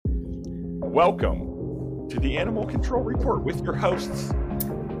Welcome to the Animal Control Report with your hosts,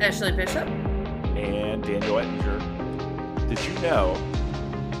 Ashley Bishop and Daniel Ettinger. Did you know?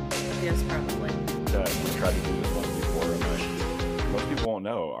 Yes, probably. We tried to do this once before, and most people won't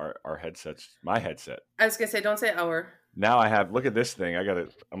know our headsets. My headset. I was gonna say, don't say our. Now I have. Look at this thing. I got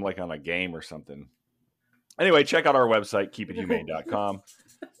it. I'm like on a game or something. Anyway, check out our website, keepithumane.com.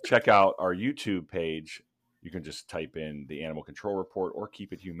 Check out our YouTube page. You can just type in the Animal Control Report or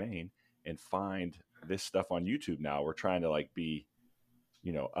Keep It Humane and find this stuff on YouTube now. We're trying to be,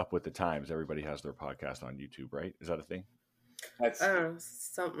 up with the times. Everybody has their podcast on YouTube, right? Is that a thing? I don't know,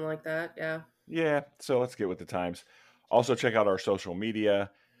 something like that, yeah. Yeah, so let's get with the times. Also, check out our social media.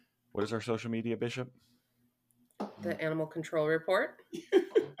 What is our social media, Bishop? The Animal Control Report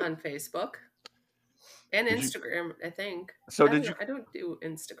on Facebook and Instagram, I think. So I don't do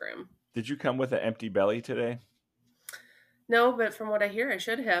Instagram. Did you come with an empty belly today? No, but from what I hear, I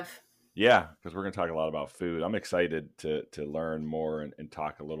should have. Yeah, because we're going to talk a lot about food. I'm excited to learn more and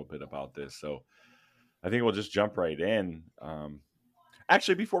talk a little bit about this. So I think we'll just jump right in.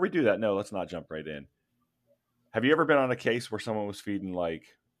 Actually, before we do that, no, let's not jump right in. Have you ever been on a case where someone was feeding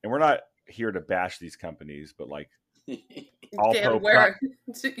and we're not here to bash these companies, but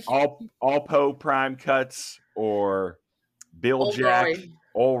All-Po Prime Cuts or Bill Old Jack, Roy.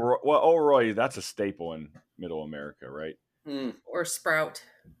 Old Roy, that's a staple in Middle America, right? Or Sprout.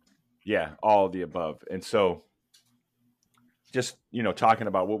 Yeah, all of the above. And so just, talking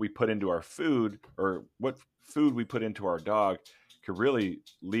about what we put into our food or what food we put into our dog could really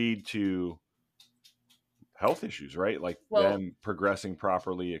lead to health issues, right? Them progressing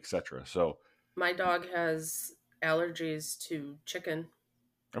properly, etc. So my dog has allergies to chicken.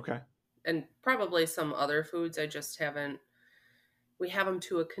 Okay. And probably some other foods. I just haven't. We have them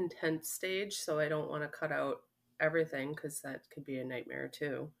to a content stage, so I don't want to cut out everything because that could be a nightmare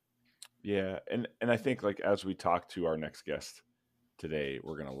too. Yeah, and I think as we talk to our next guest today,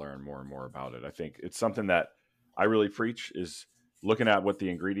 we're going to learn more and more about it. I think it's something that I really preach is looking at what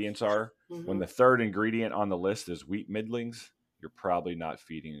the ingredients are. Mm-hmm. When the third ingredient on the list is wheat middlings, you're probably not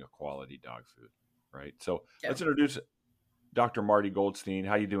feeding a quality dog food, right? So Let's introduce Dr. Marty Goldstein.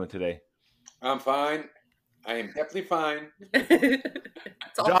 How you doing today? I'm fine. I am definitely fine.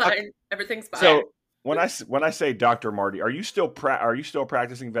 It's all fine. Everything's fine. So when I say Dr. Marty, are you still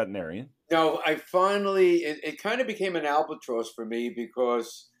practicing veterinarian? No, I finally. It kind of became an albatross for me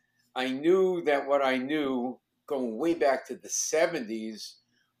because I knew that what I knew going way back to the 70s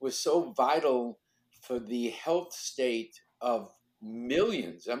was so vital for the health state of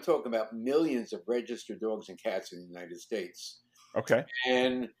millions. I'm talking about millions of registered dogs and cats in the United States. Okay.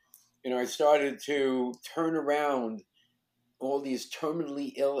 And I started to turn around all these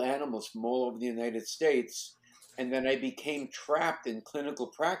terminally ill animals from all over the United States. And then I became trapped in clinical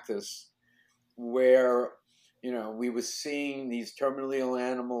practice where, we were seeing these terminally ill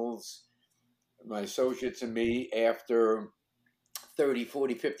animals, my associates and me, after $30,000,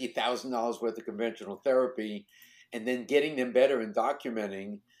 $40,000, $50,000 worth of conventional therapy, and then getting them better and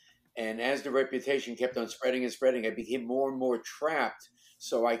documenting. And as the reputation kept on spreading and spreading, I became more and more trapped.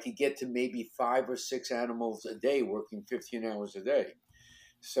 So I could get to maybe 5 or 6 animals a day, working 15 hours a day.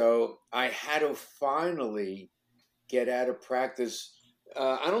 So I had to finally get out of practice.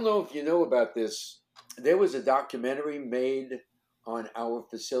 I don't know if you know about this. There was a documentary made on our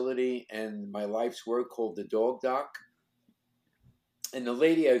facility and my life's work called The Dog Doc. And the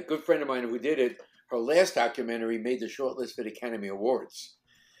lady, a good friend of mine who did it, her last documentary made the shortlist for the Academy Awards.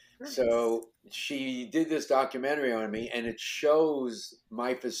 So she did this documentary on me, and it shows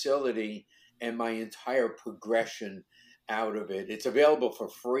my facility and my entire progression out of it. It's available for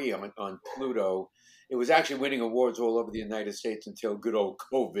free on Pluto. It was actually winning awards all over the United States until good old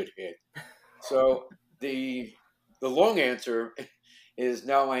COVID hit. So the long answer is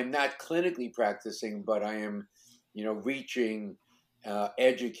no, I'm not clinically practicing, but I am, reaching,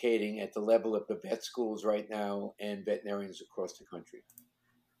 educating at the level of the vet schools right now and veterinarians across the country.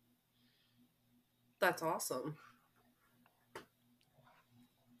 That's awesome.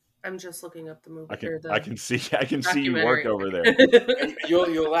 I'm just looking up the movie. I can see you work over there.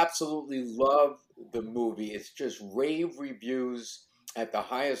 You'll absolutely love the movie. It's just rave reviews at the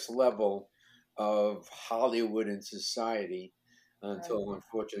highest level of Hollywood and society until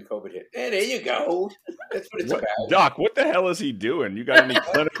unfortunately COVID hit. Hey, there you go. That's what it's about. Doc, what the hell is he doing? You got any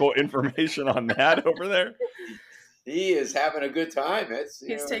clinical information on that over there? He is having a good time.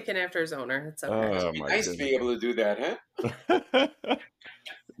 He's taking after his owner. It's okay. It's nice to be able to do that, huh?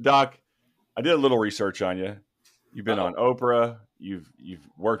 Doc, I did a little research on you. You've been on Oprah. You've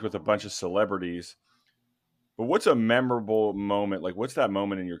worked with a bunch of celebrities. But what's a memorable moment? Like, what's that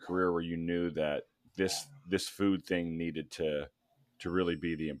moment in your career where you knew that this food thing needed to really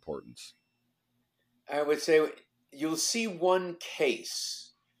be the importance? I would say you'll see one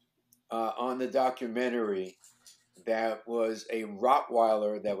case on the documentary that was a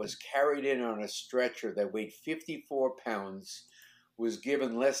Rottweiler that was carried in on a stretcher that weighed 54 pounds, was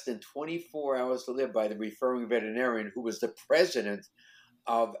given less than 24 hours to live by the referring veterinarian, who was the president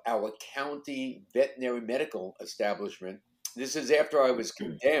of our county veterinary medical establishment. This is after I was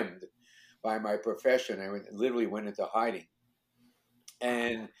condemned by my profession. I literally went into hiding.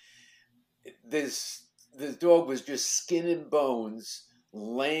 And this dog was just skin and bones,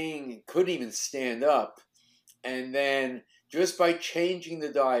 laying, couldn't even stand up. And then just by changing the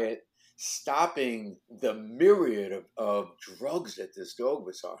diet, stopping the myriad of drugs that this dog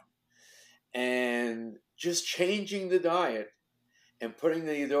was on, and just changing the diet and putting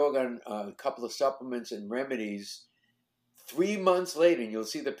the dog on a couple of supplements and remedies, 3 months later, and you'll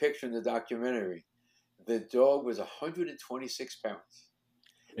see the picture in the documentary, the dog was 126 pounds.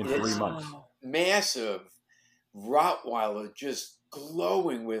 In This 3 months. massive Rottweiler, just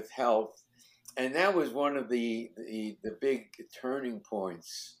glowing with health. And that was one of the big turning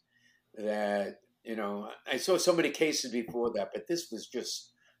points that, I saw so many cases before that, but this was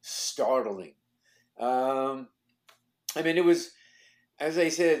just startling. It was, as I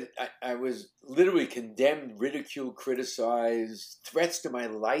said, I was literally condemned, ridiculed, criticized, threats to my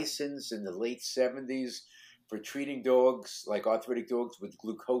license in the late 70s for treating dogs, like arthritic dogs, with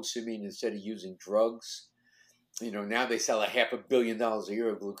glucosamine instead of using drugs. Now they sell $500 million a year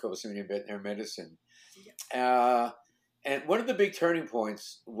of glucosamine in veterinary medicine. And one of the big turning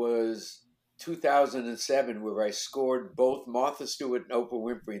points was 2007, where I scored both Martha Stewart and Oprah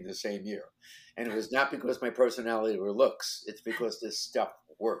Winfrey in the same year. And it was not because my personality or looks, it's because this stuff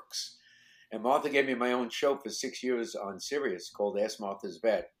works. And Martha gave me my own show for 6 years on Sirius called Ask Martha's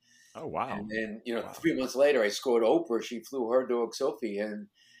Vet. Oh, wow. And then, Wow. 3 months later, I scored Oprah. She flew her dog, Sophie,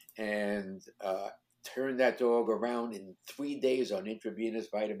 and turned that dog around in 3 days on intravenous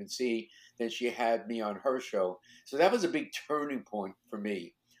vitamin C. Then she had me on her show. So that was a big turning point for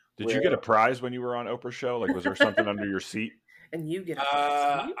me. Did you get a prize when you were on Oprah's show? Like, was there something under your seat? And you get a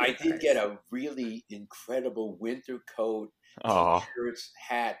prize. I did get a really incredible winter coat, Oh, shirts,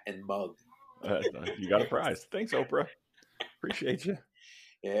 hat, and mug. you got a prize. Thanks, Oprah. Appreciate you.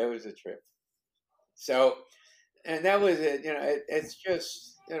 Yeah, it was a trip. So, and that was it. It's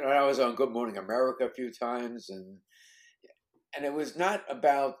just, I was on Good Morning America a few times, and it was not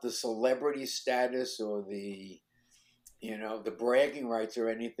about the celebrity status or the bragging rights or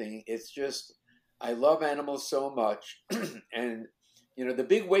anything. It's just, I love animals so much. And, the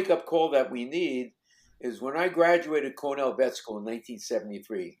big wake up call that we need is when I graduated Cornell Vet School in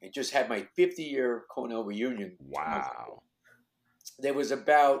 1973 and just had my 50-year Cornell reunion. Wow. There was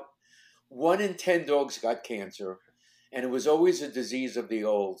about 1 in 10 dogs got cancer, and it was always a disease of the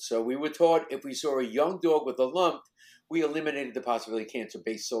old. So we were taught if we saw a young dog with a lump, we eliminated the possibility of cancer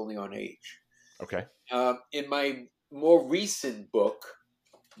based solely on age. Okay. In my more recent book,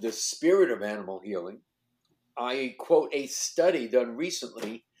 The Spirit of Animal Healing, I quote a study done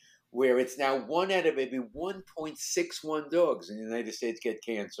recently where it's now 1 out of every 1.61 dogs in the United States get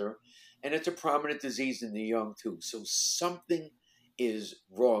cancer, and it's a prominent disease in the young too. So something is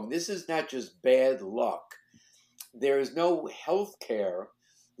wrong. This is not just bad luck. There is no health care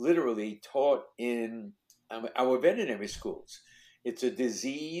literally taught in our veterinary schools. It's a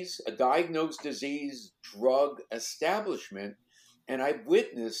disease, a diagnosed disease drug establishment. And I've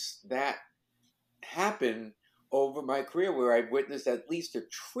witnessed that happen over my career, where I've witnessed at least a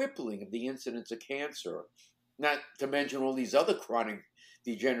tripling of the incidence of cancer, not to mention all these other chronic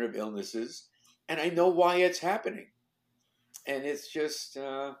degenerative illnesses. And I know why it's happening. And it's just,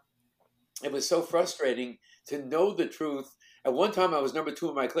 it was so frustrating to know the truth. At one time, I was number 2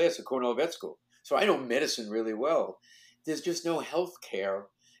 in my class at Cornell Vet School. So I know medicine really well. There's just no health care.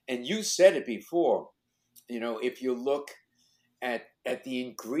 And you said it before, if you look at the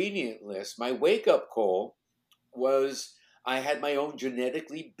ingredient list, my wake-up call was I had my own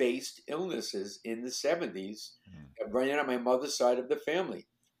genetically based illnesses in the 70s, running on my mother's side of the family.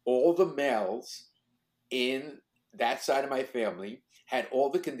 All the males in that side of my family had all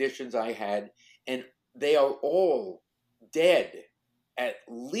the conditions I had, and they are all dead at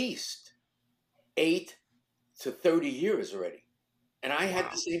least 8 to 30 years already. And I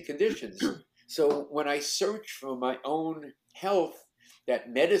had the same conditions. So when I searched for my own health that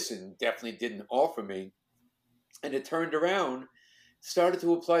medicine definitely didn't offer me, and it turned around, started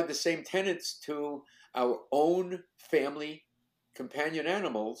to apply the same tenets to our own family companion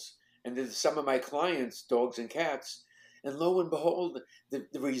animals, And there's some of my clients, dogs and cats, and lo and behold, the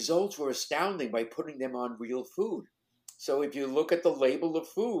results were astounding by putting them on real food. So if you look at the label of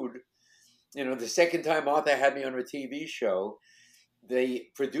food, the second time Martha had me on her TV show, the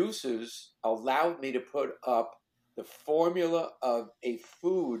producers allowed me to put up the formula of a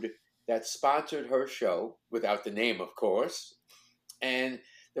food that sponsored her show, without the name, of course. And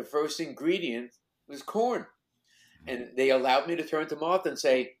the first ingredient was corn. And they allowed me to turn to Martha and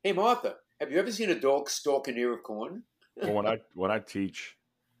say, "Hey, Martha, have you ever seen a dog stalk an ear of corn?" Well, when I teach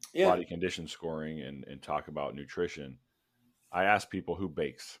Yeah. body condition scoring and talk about nutrition, I ask people who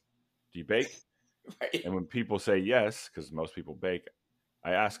bakes. Do you bake? Right. And when people say yes, because most people bake,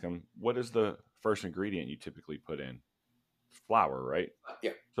 I ask them, what is the first ingredient you typically put in? Flour, right?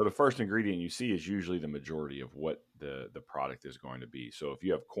 Yeah. So the first ingredient you see is usually the majority of what the product is going to be. So if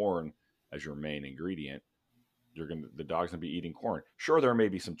you have corn as your main ingredient, the dog's gonna be eating corn. Sure, there may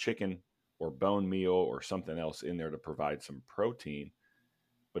be some chicken or bone meal or something else in there to provide some protein,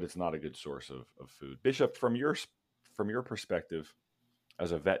 but it's not a good source of food. Bishop, from your perspective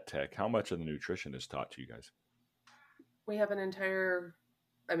as a vet tech, how much of the nutrition is taught to you guys? We have an entire,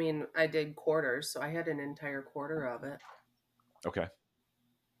 I did quarters, so I had an entire quarter of it. Okay.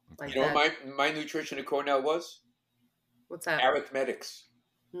 Like You know that. what my nutrition at Cornell was? What's that? Arithmetics.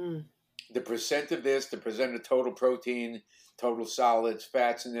 The percent of this, the percent of total protein, total solids,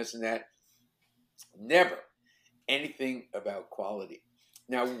 fats, and this and that. Never anything about quality.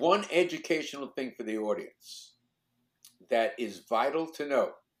 Now, one educational thing for the audience that is vital to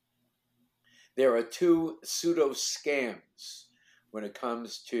know. There are two pseudo scams when it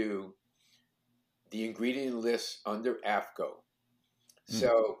comes to the ingredient list under AFCO.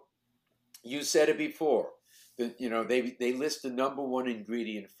 So you said it before, that they list the number one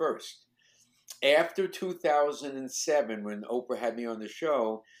ingredient first. After 2007, when Oprah had me on the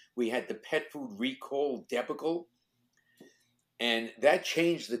show, we had the pet food recall debacle, and that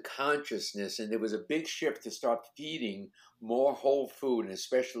changed the consciousness, and there was a big shift to start feeding more whole food, and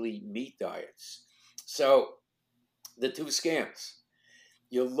especially meat diets. So the two scams.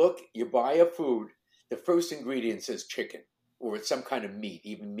 You buy a food, the first ingredient says chicken, or it's some kind of meat,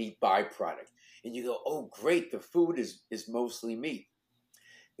 even meat byproduct. And you go, oh, great, the food is mostly meat.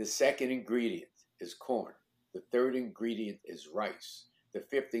 The second ingredient is corn. The third ingredient is rice. The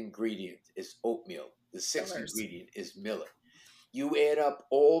fifth ingredient is oatmeal. The sixth ingredient is millet. You add up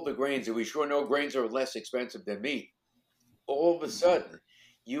all the grains, and we sure know grains are less expensive than meat. All of a sudden,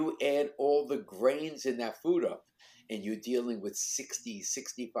 you add all the grains in that food up, and you're dealing with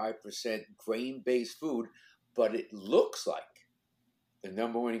 65% grain-based food, but it looks like the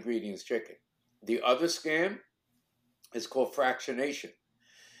number one ingredient is chicken. The other scam is called fractionation.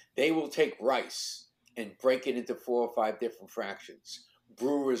 They will take rice and break it into 4 or 5 different fractions.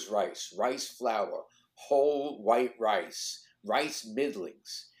 Brewer's rice, rice flour, whole white rice, rice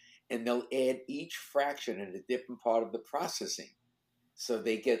middlings, and they'll add each fraction in a different part of the processing. So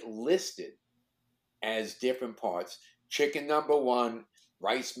they get listed as different parts. Chicken number 1,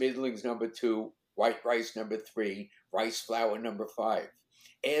 rice middlings number 2, white rice number 3, rice flour number 5.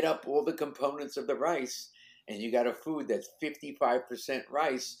 Add up all the components of the rice, and you got a food that's 55%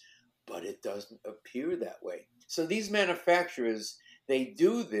 rice, but it doesn't appear that way. So these manufacturers, they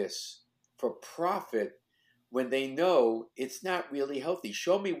do this for profit when they know it's not really healthy.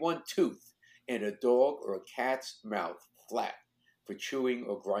 Show me one tooth in a dog or a cat's mouth flat for chewing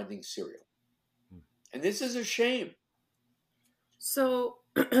or grinding cereal. And this is a shame. So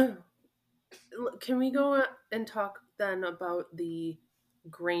can we go and talk then about the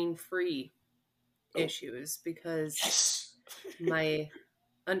grain-free issues? Because my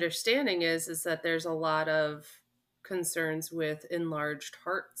understanding is that there's a lot of concerns with enlarged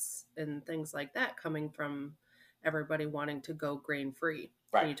hearts and things like that coming from everybody wanting to go grain-free.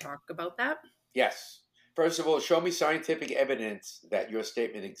 Right. Can you talk about that? Yes. First of all, show me scientific evidence that your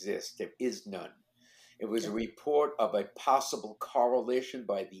statement exists. There is none. It was a report of a possible correlation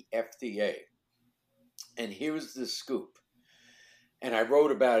by the FDA. And here's the scoop. And I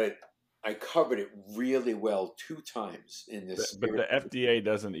wrote about it. I covered it really well 2 times in this. But the FDA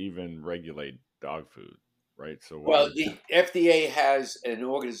doesn't even regulate dog food, right? So the FDA has an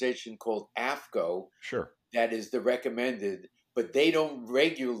organization called AFCO. Sure. That is the recommended, but they don't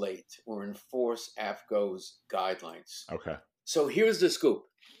regulate or enforce AFCO's guidelines. Okay. So here's the scoop.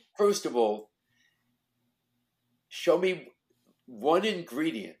 First of all, show me one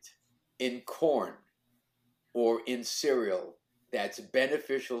ingredient in corn or in cereal that's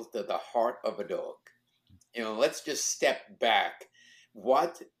beneficial to the heart of a dog. Let's just step back.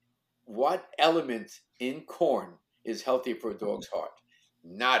 What element in corn is healthy for a dog's heart?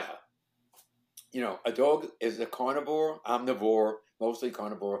 Nada. A dog is a carnivore, omnivore, mostly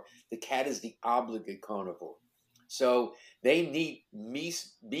carnivore. The cat is the obligate carnivore. So they need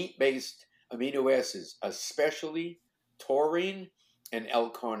meat-based amino acids, especially taurine and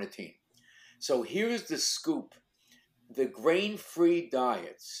L-carnitine. So here's the scoop. The grain-free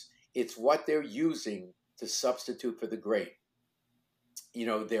diets, it's what they're using to substitute for the grain.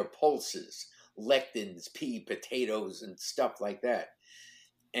 Their pulses, lectins, pea, potatoes, and stuff like that.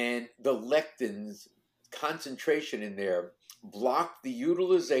 And the lectins concentration in there block the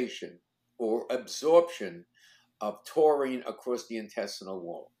utilization or absorption of taurine across the intestinal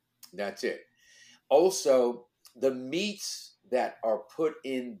wall. That's it. Also, the meats that are put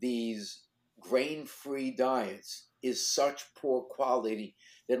in these grain-free diets is such poor quality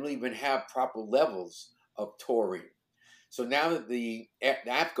they don't even have proper levels of taurine. So now that the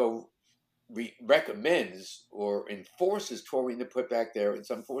APCO recommends or enforces taurine to put back there, it's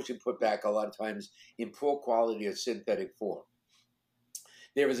unfortunately put back a lot of times in poor quality or synthetic form.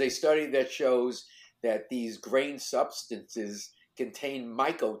 There is a study that shows that these grain substances contain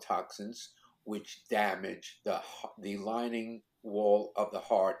mycotoxins, which damage the lining wall of the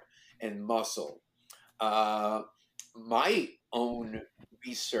heart and muscle. My own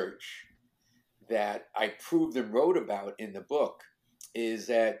research that I proved and wrote about in the book is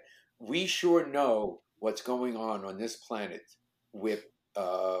that we sure know what's going on this planet with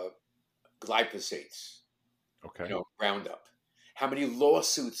glyphosates, Okay. Roundup. How many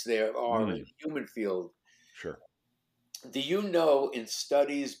lawsuits there are in the human field. Sure. Do you know, in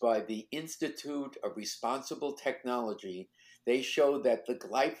studies by the Institute of Responsible Technology, they show that the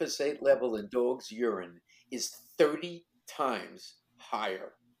glyphosate level in dogs' urine is 30 times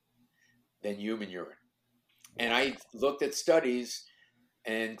higher than human urine. And I looked at studies,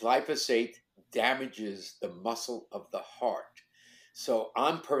 and glyphosate damages the muscle of the heart. So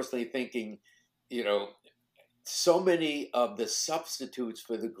I'm personally thinking, so many of the substitutes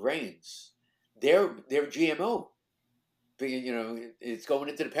for the grains, they're GMO. It's going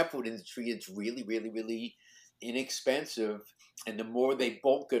into the pet food industry. It's really, really, really inexpensive. And the more they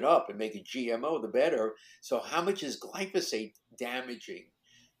bulk it up and make it GMO, the better. So how much is glyphosate damaging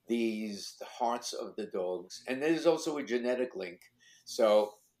the hearts of the dogs? And there's also a genetic link.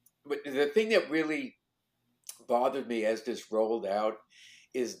 So, but the thing that really bothered me as this rolled out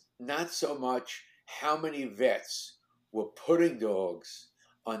is not so much how many vets were putting dogs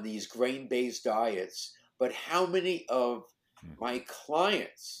on these grain-based diets, but how many of my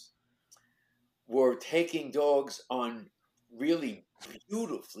clients were taking dogs on really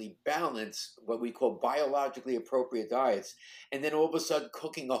beautifully balanced, what we call biologically appropriate diets, and then all of a sudden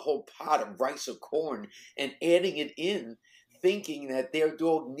cooking a whole pot of rice or corn and adding it in, thinking that their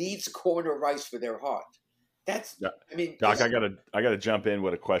dog needs corn or rice for their heart. That's, Doc, I gotta jump in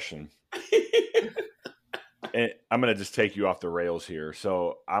with a question. And I'm gonna just take you off the rails here.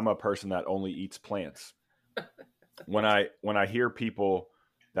 So I'm a person that only eats plants. When I hear people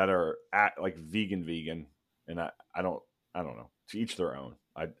that are like vegan, and I don't know, to each their own.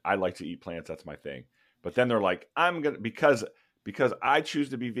 I like to eat plants. That's my thing. But then they're like, I'm gonna because I choose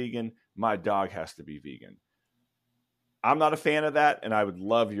to be vegan, my dog has to be vegan. I'm not a fan of that, and I would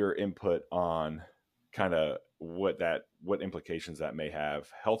love your input on kind of what implications that may have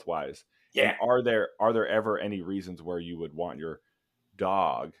health wise. Yeah. And are there ever any reasons where you would want your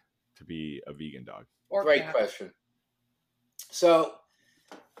dog to be a vegan dog? Great question. So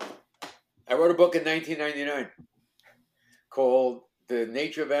I wrote a book in 1999 called The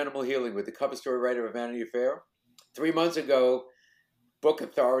Nature of Animal Healing with the cover story writer of Vanity Fair. 3 months ago, Book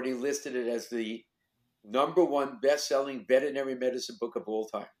Authority listed it as the #1 best-selling veterinary medicine book of all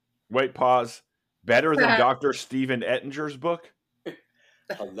time. Wait, pause. Better than Dr. Stephen Ettinger's book?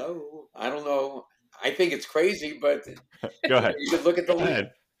 Hello? I don't know. I think it's crazy, but go ahead. You should look at the list.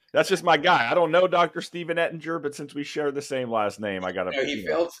 That's just my guy. I don't know Dr. Stephen Ettinger, but since we share the same last name, I got to... he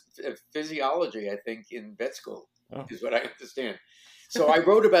failed physiology, I think, in vet school, is what I understand. So I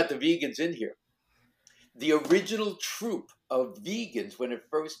wrote about the vegans in here. The original troop of vegans, when it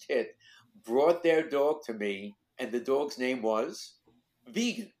first hit, brought their dog to me, and the dog's name was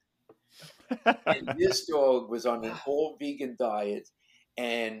Vegan. And this dog was on an all-vegan diet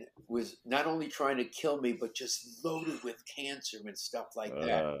and was not only trying to kill me, but just loaded with cancer and stuff like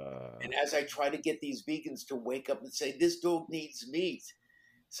that. And as I try to get these vegans to wake up and say, this dog needs meat.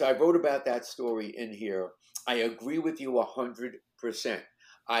 So I wrote about that story in here. I agree with you 100%.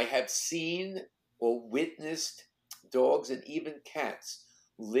 I have seen or witnessed dogs and even cats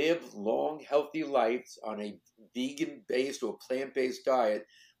live long, healthy lives on a vegan-based or plant-based diet,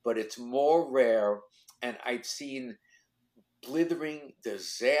 but it's more rare, and I've seen blithering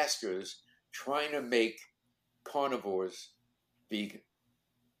disasters trying to make carnivores vegan.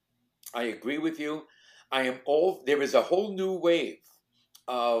 I agree with you. There is a whole new wave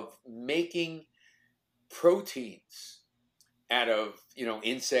of making proteins out of,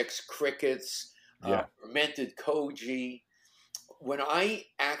 insects, crickets, Yeah. fermented koji. When I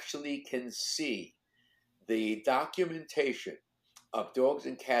actually can see the documentation of dogs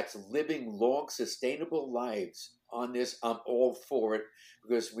and cats living long, sustainable lives on this, I'm all for it,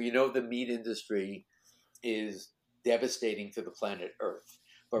 because we know the meat industry is devastating to the planet Earth.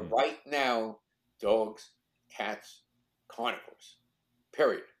 But right now, dogs, cats, carnivores,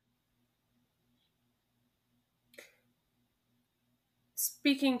 period.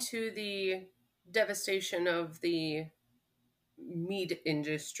 Speaking to the devastation of the meat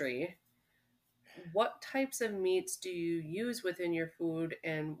industry, what types of meats do you use within your food,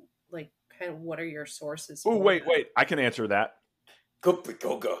 and like kind of what are your sources Oh, for wait. that? I can answer that. Go.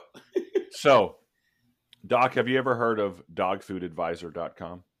 So, Doc, have you ever heard of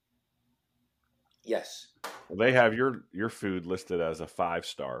dogfoodadvisor.com? Yes. Well, they have your food listed as a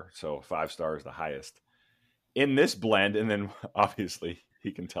 5-star. So 5-star is the highest. In this blend, and then obviously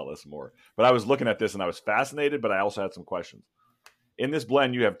he can tell us more. But I was looking at this and I was fascinated, but I also had some questions. In this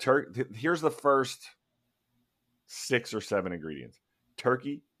blend, you have here's the first 6 or 7 ingredients: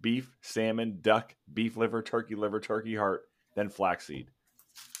 turkey, beef, salmon, duck, beef liver, turkey heart, then flaxseed.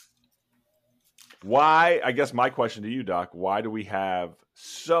 Why? I guess my question to you, Doc, why do we have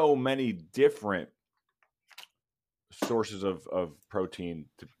so many different sources of protein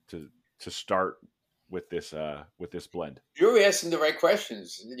to start with this blend? You're asking the right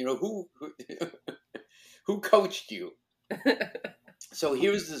questions. Who coached you? So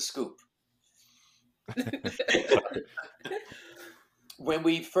here's the scoop. When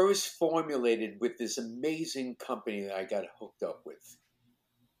we first formulated with this amazing company that I got hooked up with,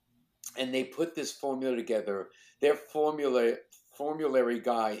 and they put this formula together, their formulary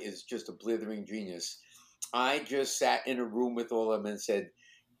guy is just a blithering genius. I just sat in a room with all of them and said,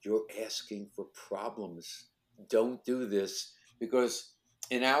 "You're asking for problems. Don't do this." Because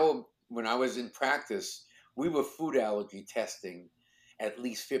when I was in practice, we were food allergy testing at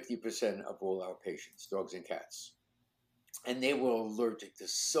least 50% of all our patients, dogs and cats. And they were allergic to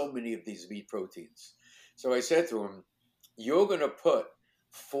so many of these meat proteins. So I said to them, "You're going to put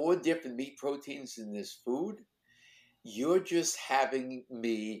 4 different meat proteins in this food. You're just having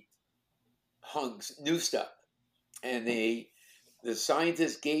me new stuff." And the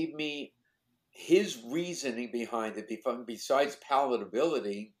scientist gave me his reasoning behind it, besides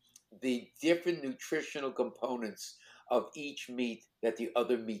palatability, the different nutritional components of each meat that the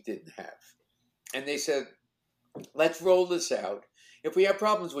other meat didn't have. And they said, "Let's roll this out. If we have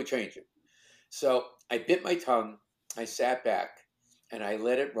problems, we change it." So I bit my tongue, I sat back, and I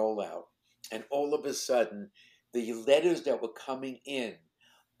let it roll out. And all of a sudden, the letters that were coming in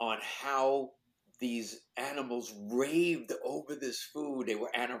on how these animals raved over this food, they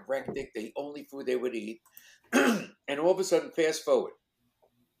were anorectic, the only food they would eat. And all of a sudden, fast forward,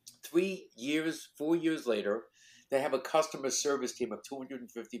 3 years, 4 years later, they have a customer service team of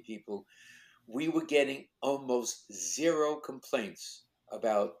 250 people. We were getting almost 0 complaints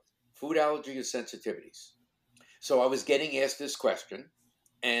about food allergy or sensitivities. So I was getting asked this question,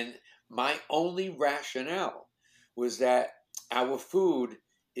 and my only rationale was that our food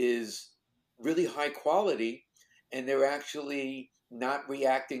is really high quality, and they're actually not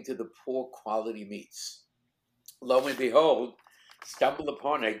reacting to the poor quality meats. Lo and behold, stumbled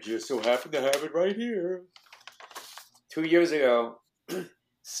upon, I just so happen to have it right here. 2 years ago,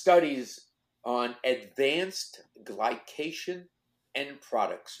 studies on advanced glycation end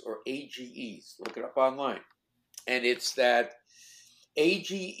products, or AGEs. Look it up online. And it's that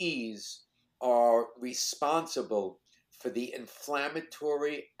AGEs are responsible for the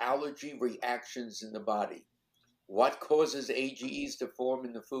inflammatory allergy reactions in the body. What causes AGEs to form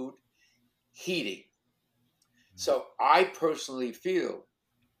in the food? Heating. So I personally feel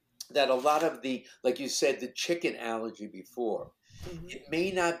that a lot of the, like you said, the chicken allergy before, it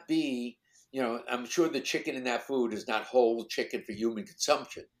may not be, I'm sure the chicken in that food is not whole chicken for human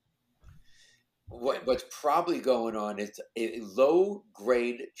consumption. What's probably going on is a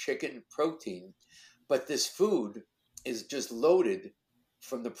low-grade chicken protein, but this food is just loaded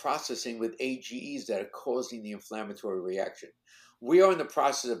from the processing with AGEs that are causing the inflammatory reaction. We are in the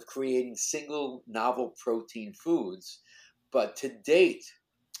process of creating single novel protein foods, but to date,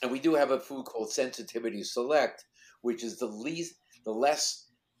 and we do have a food called Sensitivity Select, which is the less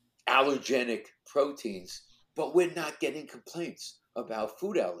allergenic proteins, but we're not getting complaints about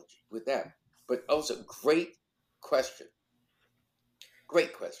food allergy with that. But also, great question.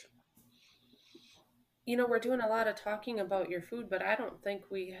 Great question. We're doing a lot of talking about your food, but I don't think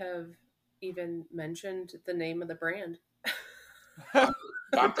we have even mentioned the name of the brand. Good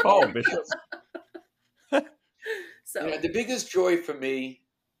Dr. call, Marty Bishop. Pets. So, The biggest joy for me,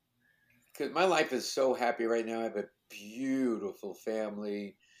 because my life is so happy right now. I have a beautiful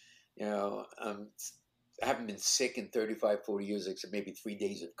family. I haven't been sick in 35, 40 years, except maybe 3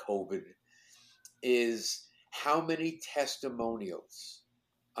 days of COVID, is how many testimonials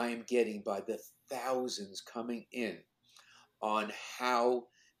I am getting by the thousands coming in on how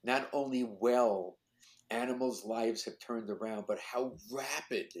not only well animals' lives have turned around, but how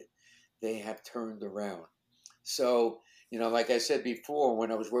rapid they have turned around. So, like I said before,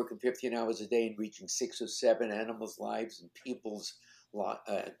 when I was working 15 hours a day and reaching 6 or 7 animals' lives and people's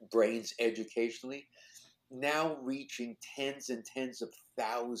brains educationally, now reaching tens and tens of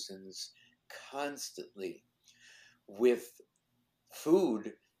thousands constantly with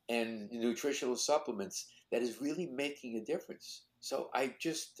food and nutritional supplements that is really making a difference. So I'm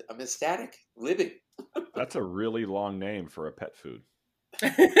ecstatic living. That's a really long name for a pet food.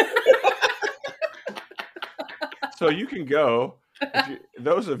 So you can go,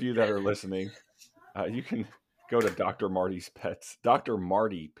 those of you that are listening, you can go to Dr. Marty's Pets,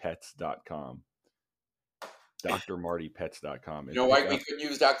 drmartypets.com. drmartypets.com. You know why we couldn't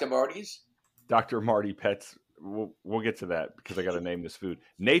use Dr. Marty's? Dr. Marty Pets. We'll get to that because I got to name this food.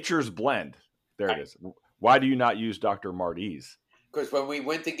 Nature's Blend. There it is. Why do you not use Dr. Marty's? Because when we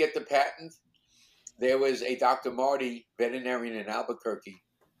went to get the patent, there was a Dr. Marty veterinarian in Albuquerque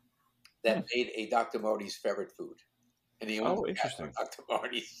that made a Dr. Marty's ferret food. And he owned interesting. Dr.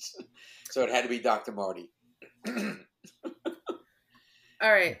 Marty's. So it had to be Dr. Marty.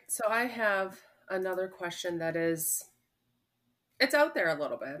 All right. So I have another question that it's out there a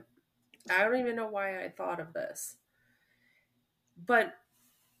little bit. I don't even know why I thought of this. But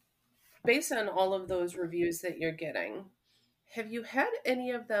based on all of those reviews that you're getting, have you had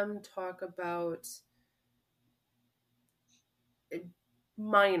any of them talk about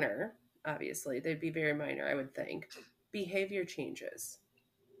minor, obviously, they'd be very minor, I would think, behavior changes?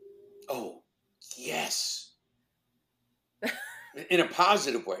 Oh, yes. In a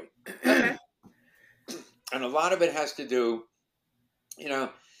positive way. Okay. And a lot of it has to do,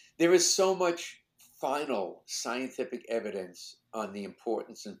 there is so much final scientific evidence on the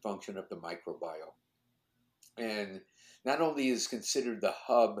importance and function of the microbiome. And not only is considered the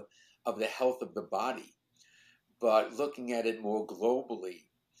hub of the health of the body, but looking at it more globally,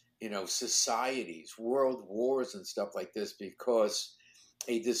 societies, world wars and stuff like this, because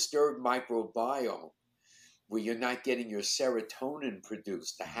a disturbed microbiome where you're not getting your serotonin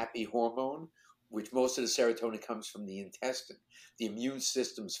produced, the happy hormone, which most of the serotonin comes from the intestine. The immune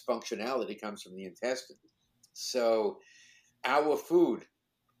system's functionality comes from the intestine. So our food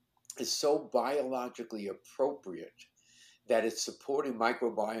is so biologically appropriate that it's supporting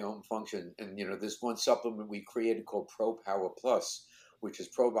microbiome function. And, there's one supplement we created called Pro Power Plus, which is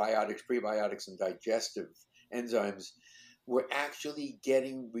probiotics, prebiotics, and digestive enzymes. We're actually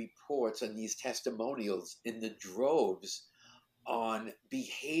getting reports and these testimonials in the droves on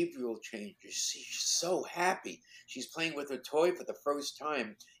behavioral changes. She's so happy. She's playing with her toy for the first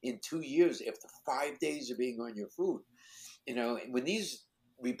time in 2 years after 5 days of being on your food. When these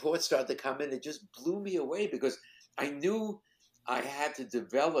reports started to come in, it just blew me away because I knew I had to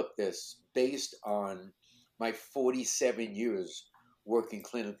develop this based on my 47 years working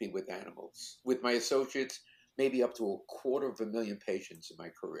clinically with animals. With my associates, maybe up to 250,000 patients in my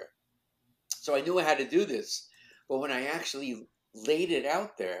career. So I knew I had to do this. But when I actually laid it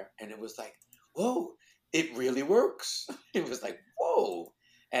out there and it was like, whoa, it really works. It was like, whoa,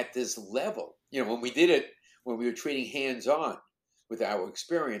 at this level. When we did it, when we were treating hands-on with our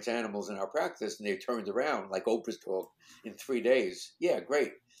experienced animals in our practice and they turned around like Oprah's dog in 3 days. Yeah,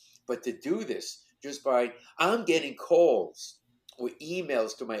 great. But to do this just I'm getting calls or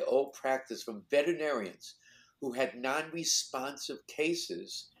emails to my old practice from veterinarians who had non-responsive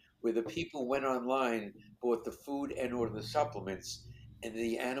cases where the people went online, bought the food and or the supplements, and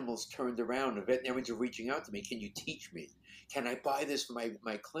the animals turned around. The veterinarians are reaching out to me. Can you teach me? Can I buy this for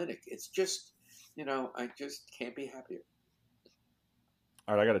my clinic? It's just, I just can't be happier.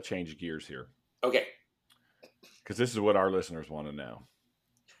 All right, I got to change gears here. Okay. Because this is what our listeners want to know.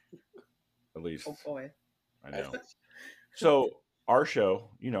 At least. Oh, boy. I know. So our show,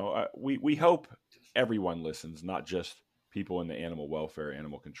 we hope everyone listens, not just people in the animal welfare,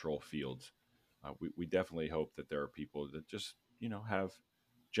 animal control fields. We definitely hope that there are people that just, have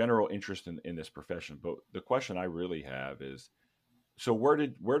general interest in this profession. But the question I really have is, so where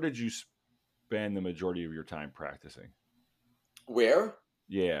did you spend the majority of your time practicing? Where?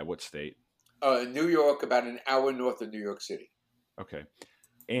 Yeah, what state? New York, about an hour north of New York City. Okay.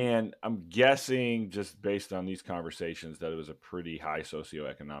 And I'm guessing, just based on these conversations, that it was a pretty high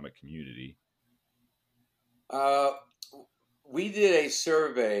socioeconomic community. We did a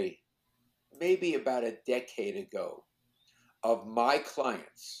survey maybe about a decade ago of my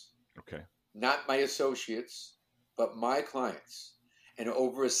clients, Okay. not my associates, but my clients. And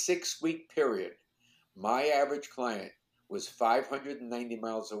over a 6-week period, my average client was 590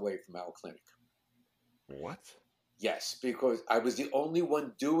 miles away from our clinic. What? Yes, because I was the only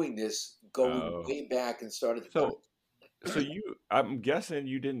one doing this going way back and started to. So I'm guessing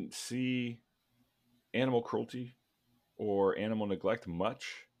you didn't see animal cruelty or animal neglect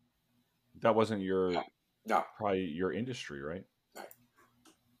much. That wasn't No. probably your industry, right? Right.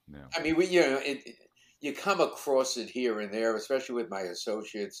 No. I mean, you come across it here and there, especially with my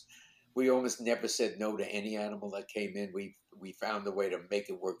associates. We almost never said no to any animal that came in. We found a way to make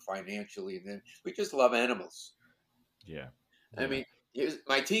it work financially, and then we just love animals. Yeah. I mean, here's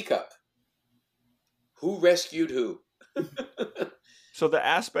my teacup. Who rescued who? So the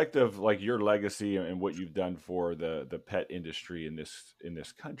aspect of like your legacy and what you've done for the pet industry in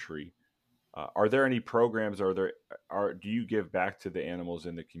this country, are there any programs? Do you give back to the animals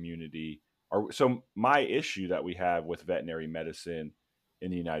in the community? So my issue that we have with veterinary medicine in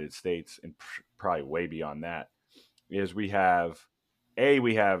the United States, and probably way beyond that, is we have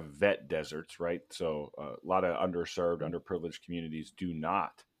vet deserts, right? So a lot of underserved, underprivileged communities do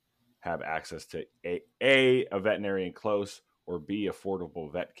not have access to a veterinarian close, or B,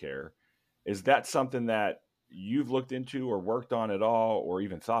 affordable vet care. Is that something that you've looked into or worked on at all, or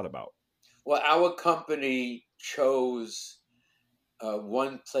even thought about? Well, our company chose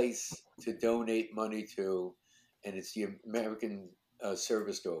one place to donate money to, and it's the American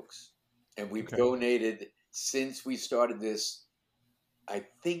Service Dogs. And we've donated, since we started this, I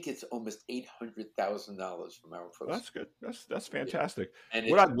think it's almost $800,000 from our proceeds. That's good. That's fantastic. Yeah. And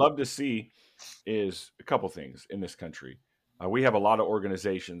what I'd love to see is a couple things in this country. We have a lot of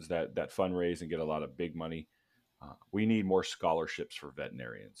organizations that fundraise and get a lot of big money. We need more scholarships for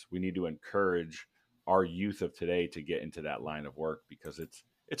veterinarians. We need to encourage our youth of today to get into that line of work, because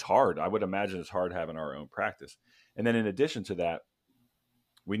it's hard. I would imagine it's hard having our own practice. And then in addition to that,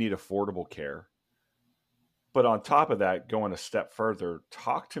 we need affordable care. But on top of that, going a step further,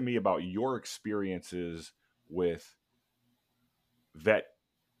 talk to me about your experiences with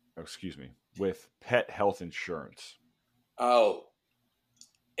with pet health insurance. Oh,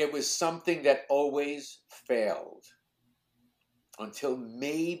 it was something that always failed until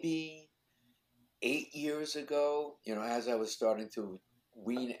maybe 8 years ago, as I was starting to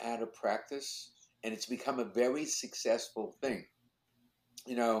wean out of practice, and it's become a very successful thing.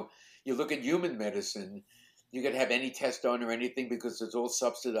 You look at human medicine, you could have any test done or anything because it's all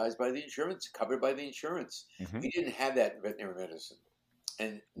subsidized by the insurance, covered by the insurance. Mm-hmm. We didn't have that in veterinary medicine.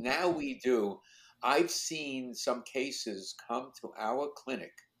 And now we do. I've seen some cases come to our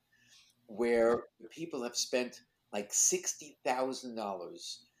clinic where people have spent like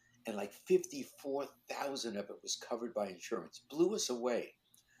 $60,000 and like $54,000 of it was covered by insurance. Blew us away.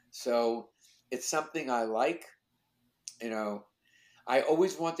 So it's something I like. I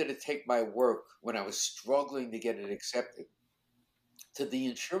always wanted to take my work, when I was struggling to get it accepted, to the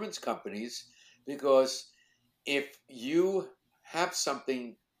insurance companies, because if you have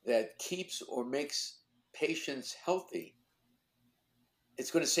something that keeps or makes patients healthy,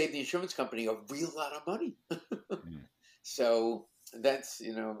 it's going to save the insurance company a real lot of money. So that's,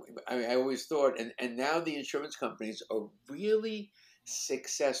 I always thought, and now the insurance companies are really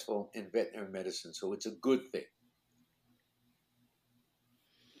successful in veterinary medicine, so it's a good thing.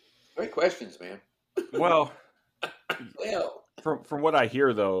 Great questions, man. Well, from what I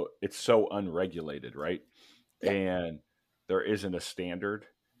hear, though, it's so unregulated, right? Yeah. And there isn't a standard.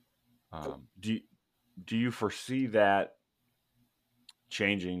 Do you foresee that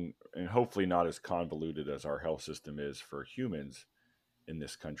changing, and hopefully not as convoluted as our health system is for humans in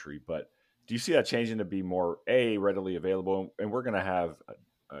this country, but do you see that changing to be more readily available? And we're going to have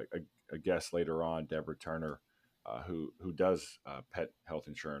a guest later on, Deborah Turner, who does pet health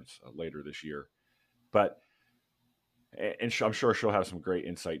insurance later this year. But and I'm sure she'll have some great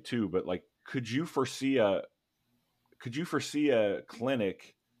insight too. But like, could you foresee a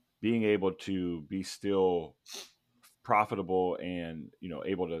clinic being able to be still profitable and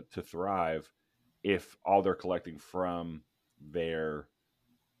able to thrive if all they're collecting from their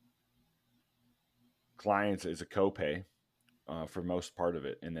clients is a copay for most part of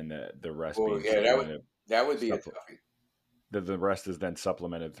it, and then the rest being that would be a toughie. The rest is then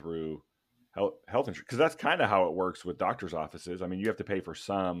supplemented through health insurance, because that's kind of how it works with doctors' offices. I mean, you have to pay for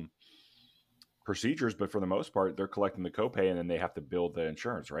some procedures, but for the most part, they're collecting the copay and then they have to bill the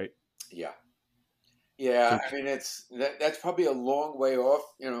insurance, right? Yeah. Yeah, So I mean that's probably a long way off.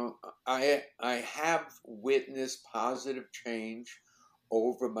 I have witnessed positive change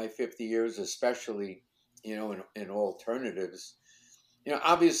over my 50 years, especially in alternatives.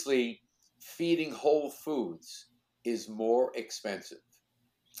 Obviously, feeding whole foods is more expensive.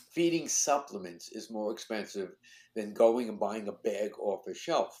 Feeding supplements is more expensive than going and buying a bag off a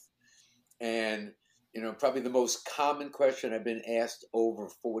shelf. And probably the most common question I've been asked over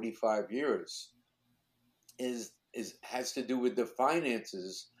 45 years is has to do with the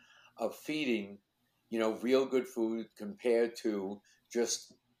finances of feeding, real good food compared to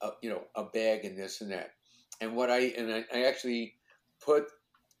just a bag and this and that. And I actually put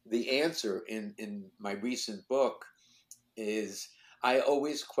the answer in my recent book is I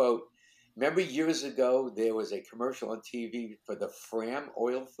always quote. Remember years ago there was a commercial on TV for the Fram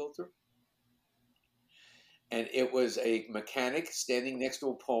oil filter, and it was a mechanic standing next to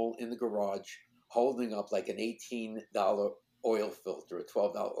a pole in the garage holding up like an $18 oil filter, a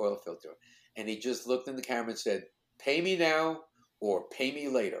 $12 oil filter. And he just looked in the camera and said, "Pay me now or pay me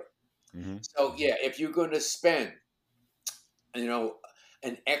later." mm-hmm. So, yeah, if you're going to spend,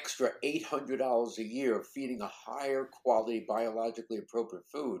 an extra $800 a year feeding a higher quality, biologically appropriate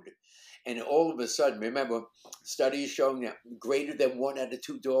food, and all of a sudden, remember, studies showing that greater than 1 out of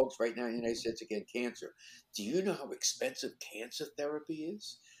 2 dogs right now in the United States get cancer. Do you know how expensive cancer therapy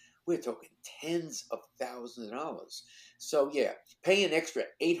is? We're talking tens of thousands of dollars. So, yeah, pay an extra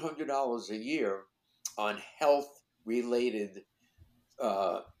 $800 a year on health-related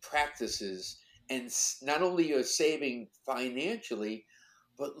practices, and not only you're saving financially,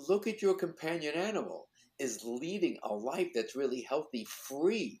 but look at your companion animal is leading a life that's really healthy,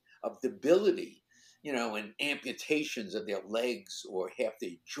 free of debility, and amputations of their legs or half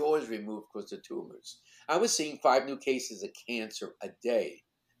their jaws removed because of tumors. I was seeing 5 new cases of cancer a day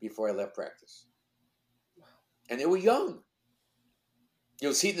before I left practice. And they were young.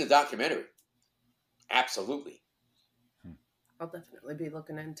 You'll see it in the documentary. Absolutely. I'll definitely be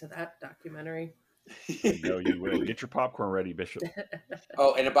looking into that documentary. I know you will. Get your popcorn ready, Bishop.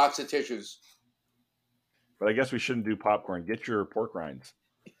 Oh, and a box of tissues. But I guess we shouldn't do popcorn. Get your pork rinds.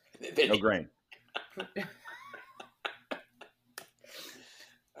 No grain.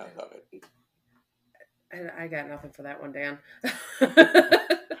 I love it. I got nothing for that one, Dan.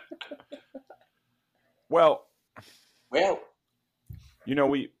 Well, we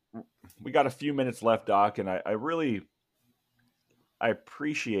got a few minutes left, Doc, and I really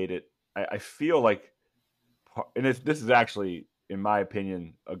appreciate it. I feel like, and this is actually, in my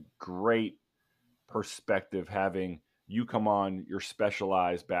opinion, a great perspective having you come on, your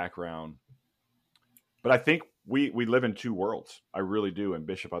specialized background. But I think we live in two worlds. I really do. And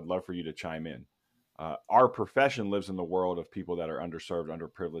Bishop, I'd love for you to chime in. Our profession lives in the world of people that are underserved,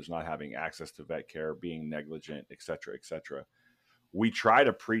 underprivileged, not having access to vet care, being negligent, et cetera, et cetera. We try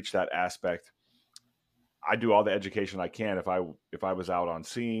to preach that aspect. I do all the education I can. If I was out on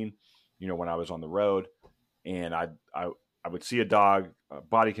scene, when I was on the road, and I would see a dog,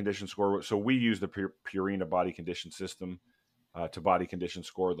 body condition score. So we use the Purina body condition system to body condition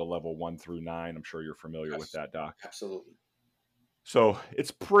score the level 1 through 9. I'm sure you're familiar with that, Doc. Absolutely. So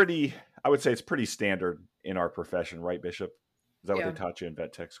I would say it's pretty standard in our profession, right, Bishop? Is that what they taught you in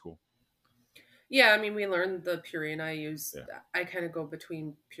vet tech school? Yeah, I mean, we learned the Purina. I kind of go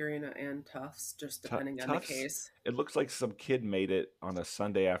between Purina and Tufts, just depending on the case. It looks like some kid made it on a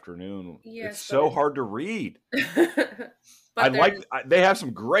Sunday afternoon. Yes, it's so hard to read. They have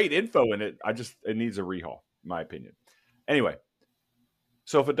some great info in it. It needs a rehaul, in my opinion. Anyway,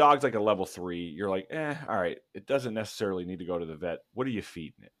 so if a dog's like a level 3, you're like, all right, it doesn't necessarily need to go to the vet. What are you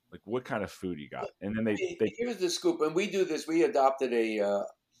feeding it? Like, what kind of food you got? And then here's the scoop. When we do this, we adopted a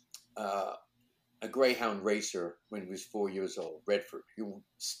greyhound racer when he was 4 years old, Redford. He was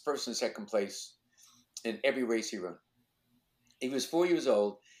first and second place in every race he ran. He was 4 years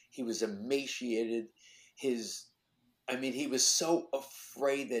old. He was emaciated. He was so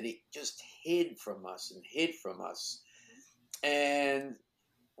afraid that he just hid from us. And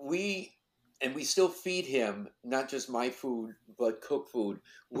we still feed him, not just my food, but cooked food.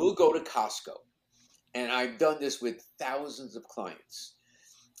 We'll go to Costco. And I've done this with thousands of clients.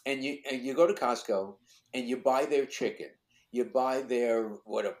 And you go to Costco and you buy their chicken. You buy their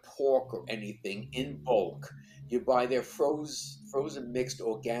pork or anything in bulk. You buy their frozen mixed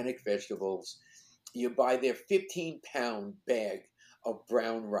organic vegetables. You buy their 15-pound bag of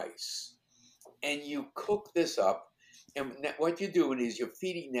brown rice. And you cook this up. And what you're doing is you're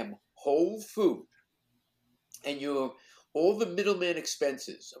feeding them whole food. And you're All the middleman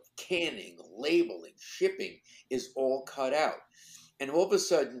expenses of canning, labeling, shipping is all cut out. And all of a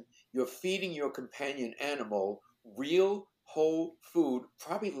sudden, you're feeding your companion animal real whole food,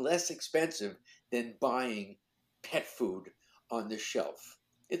 probably less expensive than buying pet food on the shelf.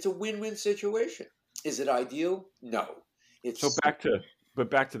 It's a win-win situation. Is it ideal? No. So It's back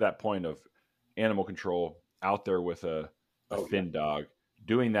to that point of animal control out there with a oh yeah. thin dog,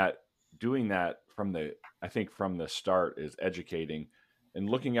 doing that doing that from the I think from the start is educating and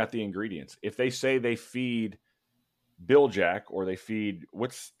looking at the ingredients. If they say they feed Biljack or they feed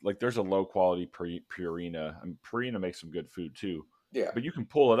what's like there's a low quality Purina. I mean, Purina makes some good food too, Yeah. but you can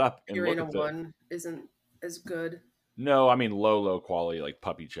pull it up and look Purina at the One isn't as good. no, I mean low quality like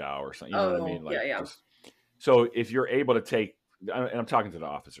puppy chow or something. You know what I Oh, mean? yeah, Like yeah. just so if you're able to take, and I'm talking to the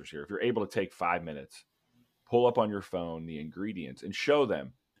officers here, if you're able to take 5 minutes, pull up on your phone the ingredients and show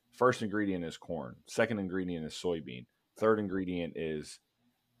them. First ingredient is corn. Second ingredient is soybean. Third ingredient is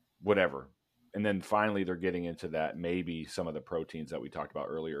whatever. And then finally, they're getting into that maybe some of the proteins that we talked about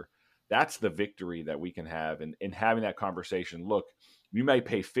earlier. That's the victory that we can have in having that conversation. Look, you may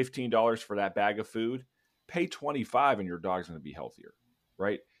pay $15 for that bag of food, pay 25 and your dog's going to be healthier,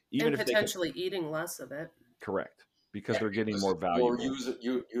 right? Even And if they can, potentially eating less of it. correct, because they're getting Because more more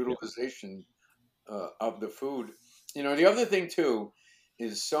valuable. utilization of the food. You know, the other thing too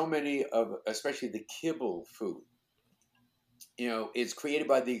is so many of, especially the kibble food, you know, is created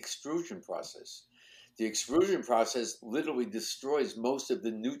by the extrusion process. The extrusion process literally destroys most of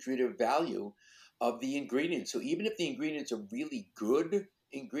the nutritive value of the ingredients. So even if the ingredients are really good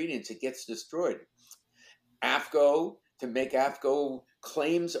ingredients, it gets destroyed. AFCO, to make AFCO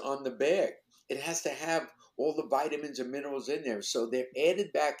claims on the bag, it has to have all the vitamins and minerals in there. So they're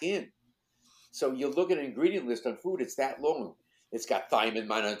added back in. So you look at an ingredient list on food, it's that long. It's got thiamine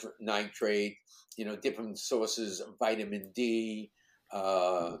mononitrate, you know, different sources of vitamin D,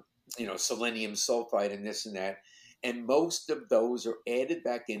 you know, selenium sulfide and this and that. And most of those are added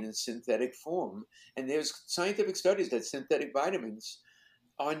back in synthetic form. And there's scientific studies that synthetic vitamins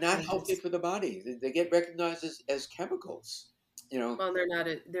are not healthy Yes. for the body. They get recognized as chemicals, you know. Well,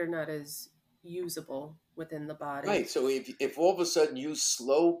 they're not as usable within the body. Right. So if all of a sudden you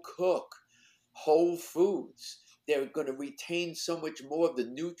slow cook whole foods, they're going to retain so much more of the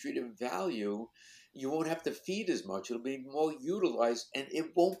nutritive value. You won't have to feed as much. It'll be more utilized, and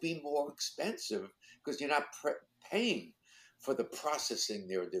it won't be more expensive because you're not paying for the processing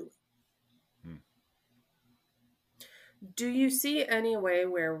they're doing. Hmm. Do you see any way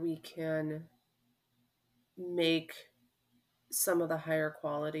where we can make some of the higher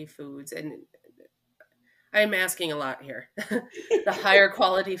quality foods, and I'm asking a lot here, the higher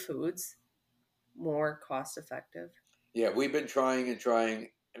quality foods more cost effective? Yeah, we've been trying and trying.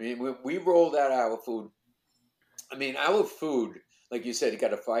 I mean, we rolled out our food. I mean, our food, like you said, it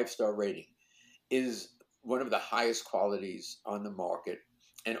got a 5-star rating, is one of the highest qualities on the market.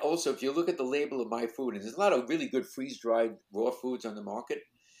 And also, if you look at the label of my food, and there's a lot of really good freeze-dried raw foods on the market,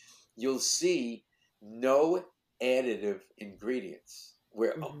 you'll see no additive ingredients.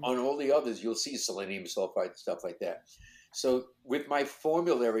 Where Hmm. on all the others, you'll see selenium sulfide and stuff like that. So with my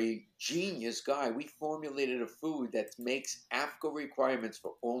formulary genius guy, we formulated a food that makes AFCO requirements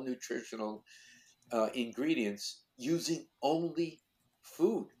for all nutritional ingredients using only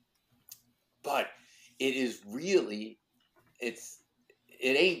food. But it is really it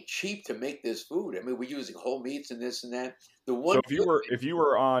ain't cheap to make this food. I mean, we're using whole meats and this and that. The So one good thing, if you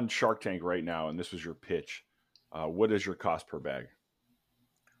were on Shark Tank right now and this was your pitch, what is your cost per bag?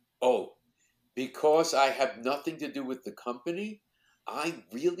 oh, because I have nothing to do with the company, I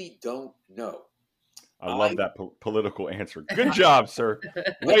really don't know. I I love that political answer. Good job, sir.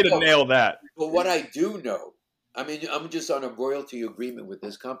 I Way to know, nail that. but what I do know, I mean, I'm just on a royalty agreement with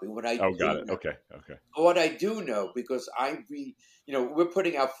this company. Oh, got it. Okay, okay. What I do know, because you know, we're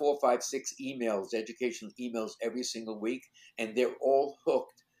putting out 4, 5, 6 emails, educational emails every single week, and they're all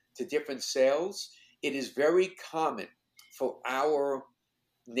hooked to different sales. It is very common for our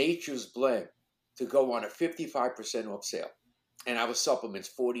Nature's Blend to go on a 55% off sale, and our supplements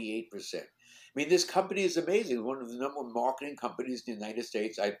 48%. I mean, this company is amazing. One of the number one marketing companies in the United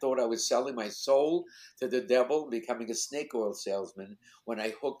States. I thought I was selling my soul to the devil, becoming a snake oil salesman when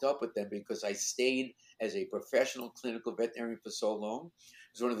I hooked up with them because I stayed as a professional clinical veterinarian for so long.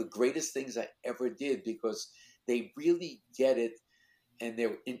 It was one of the greatest things I ever did because they really get it, and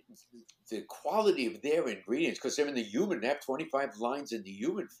the quality of their ingredients, because they're in the human, they have 25 lines in the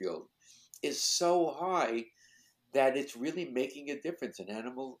human field, is so high that it's really making a difference in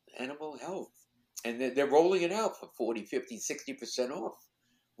animal health. And they're rolling it out for 40, 50, 60% off,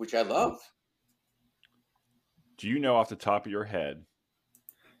 which I love. Do you know off the top of your head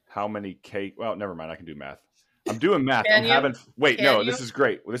how many cake? Well, never mind. I can do math. I'm doing math. Can you? Wait, Can no, you? this is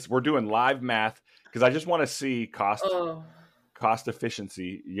great. We're doing live math because I just want to see Oh, cost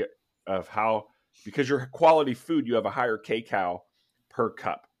efficiency of how, because your quality food, you have a higher kcal per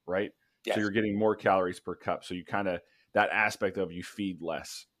cup, right? Yes. So you're getting more calories per cup. So you kind of, that aspect of you feed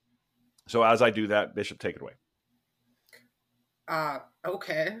less. So as I do that, Bishop, take it away.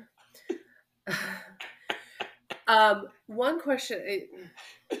 okay. One question.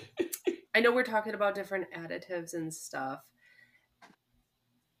 I know we're talking about different additives and stuff.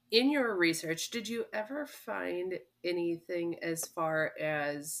 In your research, did you ever find anything as far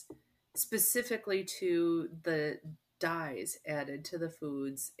as specifically to the dyes added to the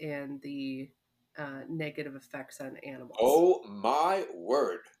foods and the negative effects on animals? Oh my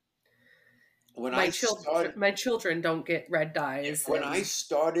word! My children don't get red dyes. When I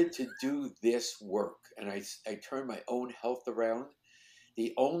started to do this work and I turned my own health around,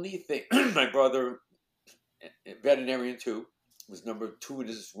 the only thing, my brother, veterinarian too, was number 2 in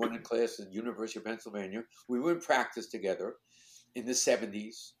his running class at the University of Pennsylvania. We were in practice together in the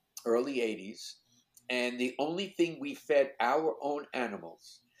 70s, early 80s. And the only thing we fed our own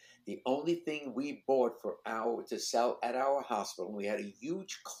animals, the only thing we bought to sell at our hospital, we had a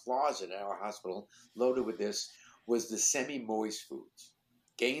huge closet at our hospital loaded with this, was the semi-moist foods.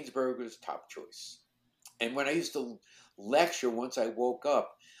 Gainsburgers, top choice. And when I used to lecture, once I woke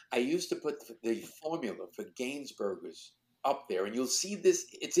up, I used to put the formula for Gainsburgers up there. And you'll see this,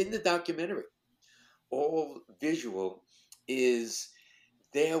 it's in the documentary. All visual is,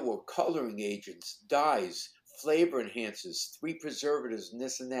 there were coloring agents, dyes, flavor enhancers, 3 preservatives, and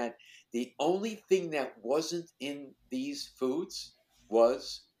this and that. The only thing that wasn't in these foods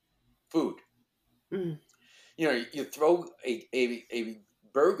was food. Mm. You know, you throw a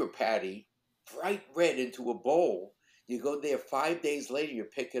burger patty bright red into a bowl. You go there 5 days later, you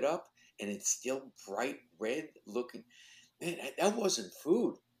pick it up, and it's still bright red looking. Man, that wasn't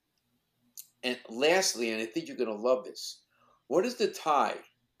food. And lastly, and I think you're going to love this, what is the tie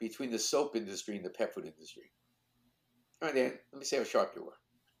between the soap industry and the pet food industry? All right, Dan, let me see how sharp you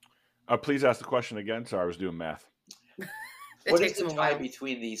were. Please ask the question again. Sorry, I was doing math. What is the tie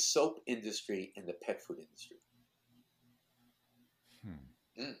between the soap industry and the pet food industry?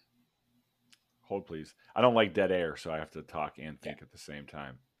 Hold, please. I don't like dead air, so I have to talk and think at the same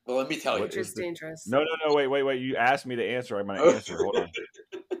time. Well, let me tell you. It's dangerous. No, wait. You asked me to answer. I'm going to answer. Hold on.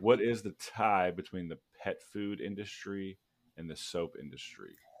 What is the tie between the pet food industry and the soap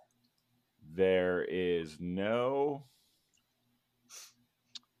industry? There is no...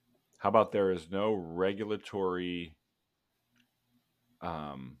 How about there is no regulatory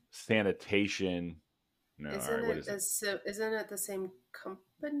sanitation? No, isn't it the same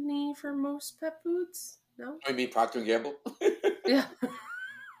company for most pet foods? No? I mean Procter & Gamble? Yeah.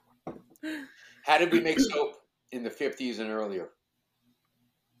 How did we make soap in the 50s and earlier?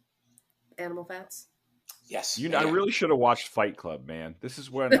 Animal fats? Yes. I really should have watched Fight Club, man. This is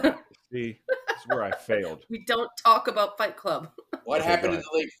when this is where I failed. We don't talk about Fight Club. What happened in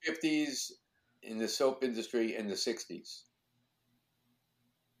the late 50s in the soap industry in the 60s?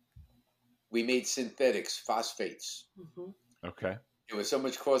 We made synthetics, phosphates. Mm-hmm. Okay. It was so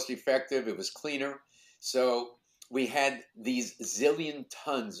much cost effective. It was cleaner. So we had these zillion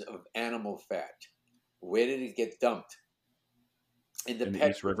tons of animal fat. Where did it get dumped? In the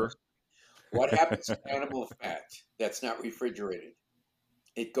East River. What happens to animal fat that's not refrigerated?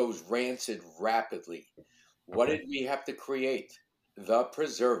 It goes rancid rapidly. What did we have to create? The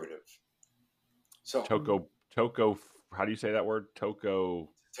preservative. So Toco. How do you say that word? Tocopherol?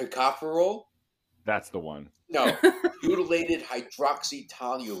 That's the one. No. Butylated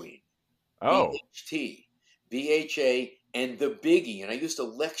hydroxytoluene. Oh. BHT, BHA, and the biggie. And I used to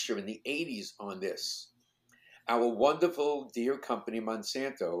lecture in the 80s on this. Our wonderful dear company,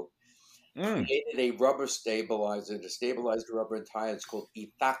 Monsanto, created a rubber stabilizer to stabilize the rubber in tires. It's called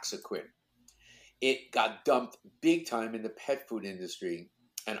ethoxyquin. It got dumped big time in the pet food industry.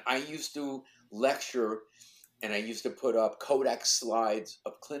 And I used to lecture and I used to put up Kodak slides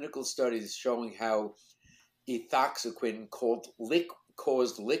of clinical studies showing how ethoxyquin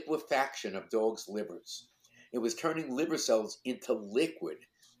caused liquefaction of dogs' livers. It was turning liver cells into liquid,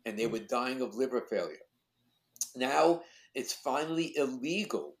 and they were dying of liver failure. Now it's finally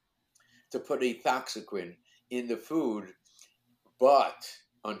illegal to put ethoxyquin in the food, but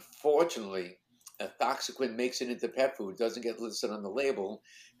unfortunately, ethoxyquin makes it into pet food, doesn't get listed on the label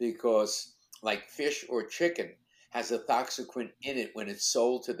because, like fish or chicken, has ethoxyquin in it when it's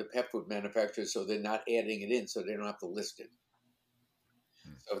sold to the pet food manufacturers, so they're not adding it in, so they don't have to list it.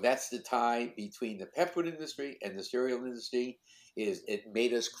 So that's the tie between the pet food industry and the cereal industry. Is it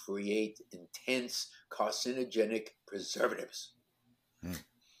made us create intense carcinogenic preservatives?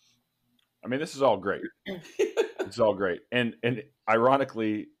 I mean, this is all great. It's all great. And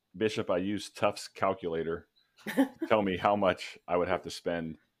ironically, Bishop, I used Tufts calculator to tell me how much I would have to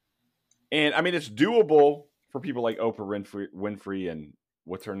spend. And I mean, it's doable for people like Oprah Winfrey and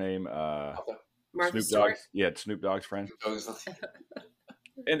what's her name? Martha Snoop Stewart. Dogg's. Yeah, Snoop Dogg's friend.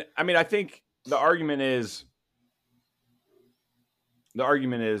 And I mean, I think the argument is,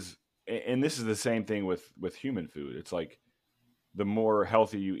 and this is the same thing with human food. It's like the more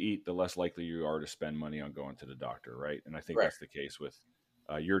healthy you eat, the less likely you are to spend money on going to the doctor, right? And I think that's the case with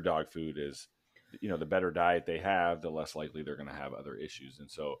your dog food is, the better diet they have, the less likely they're going to have other issues. And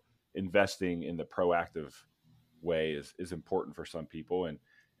so investing in the proactive way is important for some people. And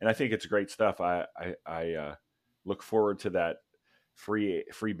I think it's great stuff. I look forward to that free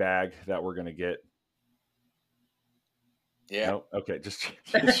bag that we're going to get. Yeah. Nope. Okay. Just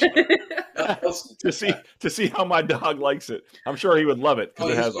to see how my dog likes it. I'm sure he would love it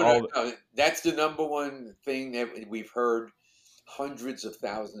because it has all. That's the number one thing that we've heard hundreds of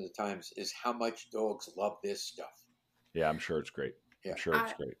thousands of times is how much dogs love this stuff. Yeah, I'm sure it's great. Yeah. I'm sure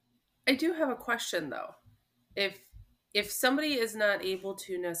it's great. I do have a question though. If somebody is not able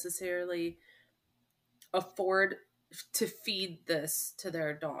to necessarily afford to feed this to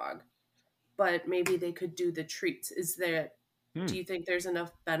their dog, but maybe they could do the treats, do you think there's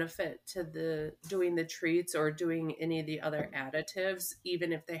enough benefit to doing the treats or doing any of the other additives,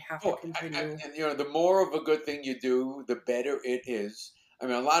 even if they have to continue? And the more of a good thing you do, the better it is. I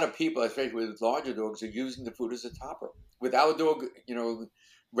mean, a lot of people, especially with larger dogs, are using the food as a topper. With our dog,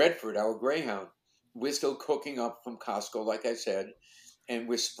 Redford, our greyhound, we're still cooking up from Costco, like I said, and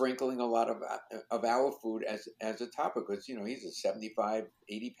we're sprinkling a lot of our food as a topper because, he's a 75,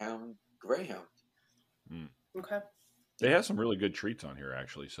 80-pound greyhound. Okay. They have some really good treats on here,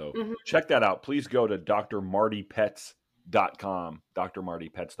 actually. So check that out. Please go to drmartypets.com,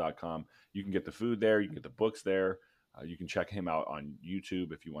 drmartypets.com. You can get the food there. You can get the books there. You can check him out on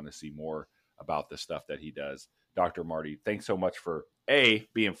YouTube if you want to see more about the stuff that he does. Dr. Marty, thanks so much for,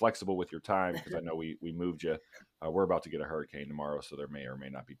 being flexible with your time, because I know we moved you. We're about to get a hurricane tomorrow, so there may or may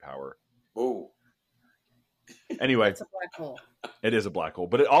not be power. Oh. Anyway. It's a black hole. It is a black hole,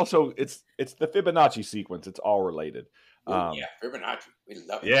 but it also it's the Fibonacci sequence. It's all related. Yeah, Fibonacci. We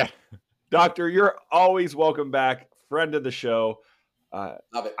love it. Yeah. Doctor, you're always welcome back. Friend of the show.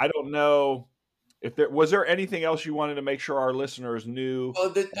 Love it. I don't know if was there anything else you wanted to make sure our listeners knew?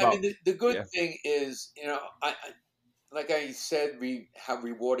 Well, the good thing is, I like I said, how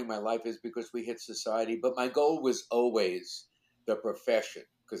rewarding my life is because we hit society. But my goal was always the profession,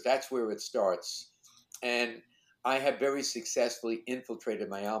 because that's where it starts. And I have very successfully infiltrated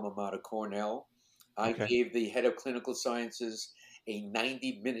my alma mater, Cornell. I gave the head of clinical sciences a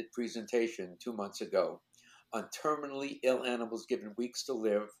 90-minute presentation 2 months ago on terminally ill animals given weeks to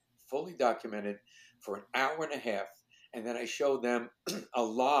live, fully documented, for an hour and a half. And then I showed them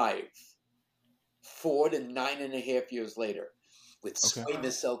alive 4 to 9.5 years later with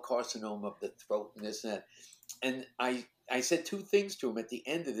squamous cell carcinoma of the throat and this and that. And I said two things to him at the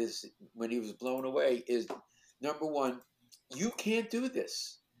end of this when he was blown away is, number one, you can't do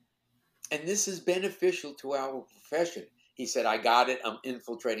this. And this is beneficial to our profession. He said, I got it. I'm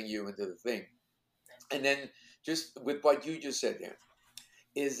infiltrating you into the thing. And then just with what you just said there,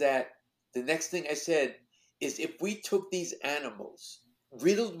 is that the next thing I said is if we took these animals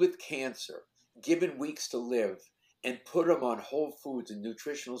riddled with cancer, given weeks to live, and put them on whole foods and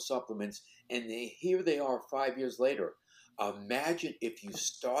nutritional supplements, and here they are 5 years later. Imagine if you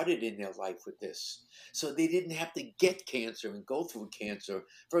started in their life with this, so they didn't have to get cancer and go through cancer.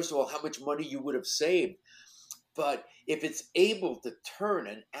 First of all, how much money you would have saved. But if it's able to turn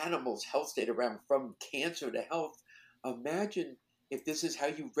an animal's health state around from cancer to health, imagine if this is how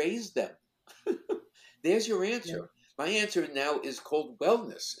you raise them. There's your answer. Yeah. My answer now is called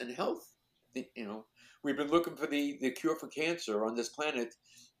wellness and health. We've been looking for the cure for cancer on this planet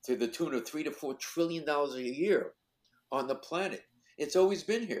to the tune of $3 to $4 trillion a year on the planet. It's always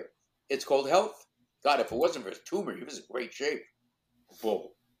been here. It's called health. God, if it wasn't for his tumor, he was in great shape.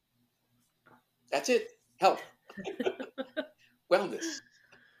 Whoa. That's it. Health. Wellness.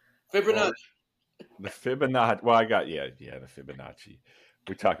 Fibonacci. Well, the Fibonacci. Well, I got, the Fibonacci.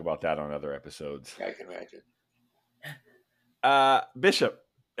 We talk about that on other episodes. I can imagine. Bishop,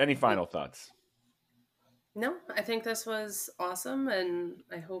 any final thoughts? No, I think this was awesome, and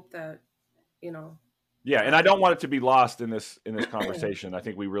I hope that, Yeah, and I don't want it to be lost in this conversation. I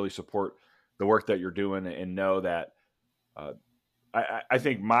think we really support the work that you're doing and know that I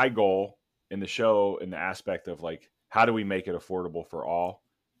think my goal in the show, in the aspect of like, how do we make it affordable for all?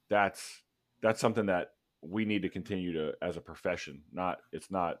 That's something that we need to continue to, as a profession.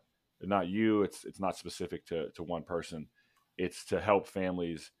 It's not you. It's not specific to one person. It's to help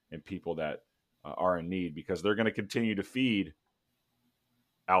families and people that are in need, because they're going to continue to feed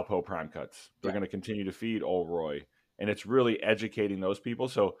Alpo Prime Cuts. They're going to continue to feed Old Roy, and it's really educating those people.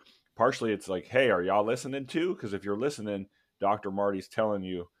 So partially, it's like, hey, are y'all listening too? Because if you're listening, Dr. Marty's telling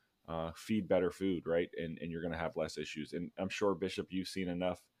you, feed better food, right? And you're going to have less issues. And I'm sure, Bishop, you've seen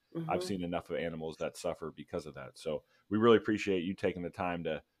enough. Mm-hmm. I've seen enough of animals that suffer because of that. So we really appreciate you taking the time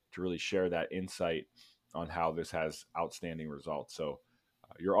to really share that insight on how this has outstanding results. So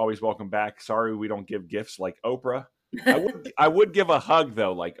you're always welcome back. Sorry we don't give gifts like Oprah. I would give a hug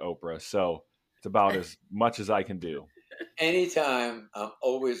though, like Oprah. So it's about as much as I can do. Anytime, I'm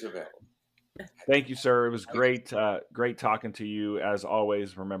always available. Thank you, sir. It was great, great talking to you. As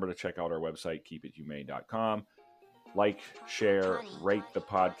always, remember to check out our website, keepithumane.com. Like, share, rate the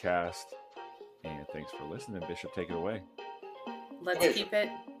podcast. And thanks for listening. Bishop, take it away. Let's keep it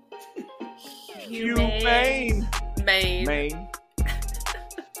humane. Maine.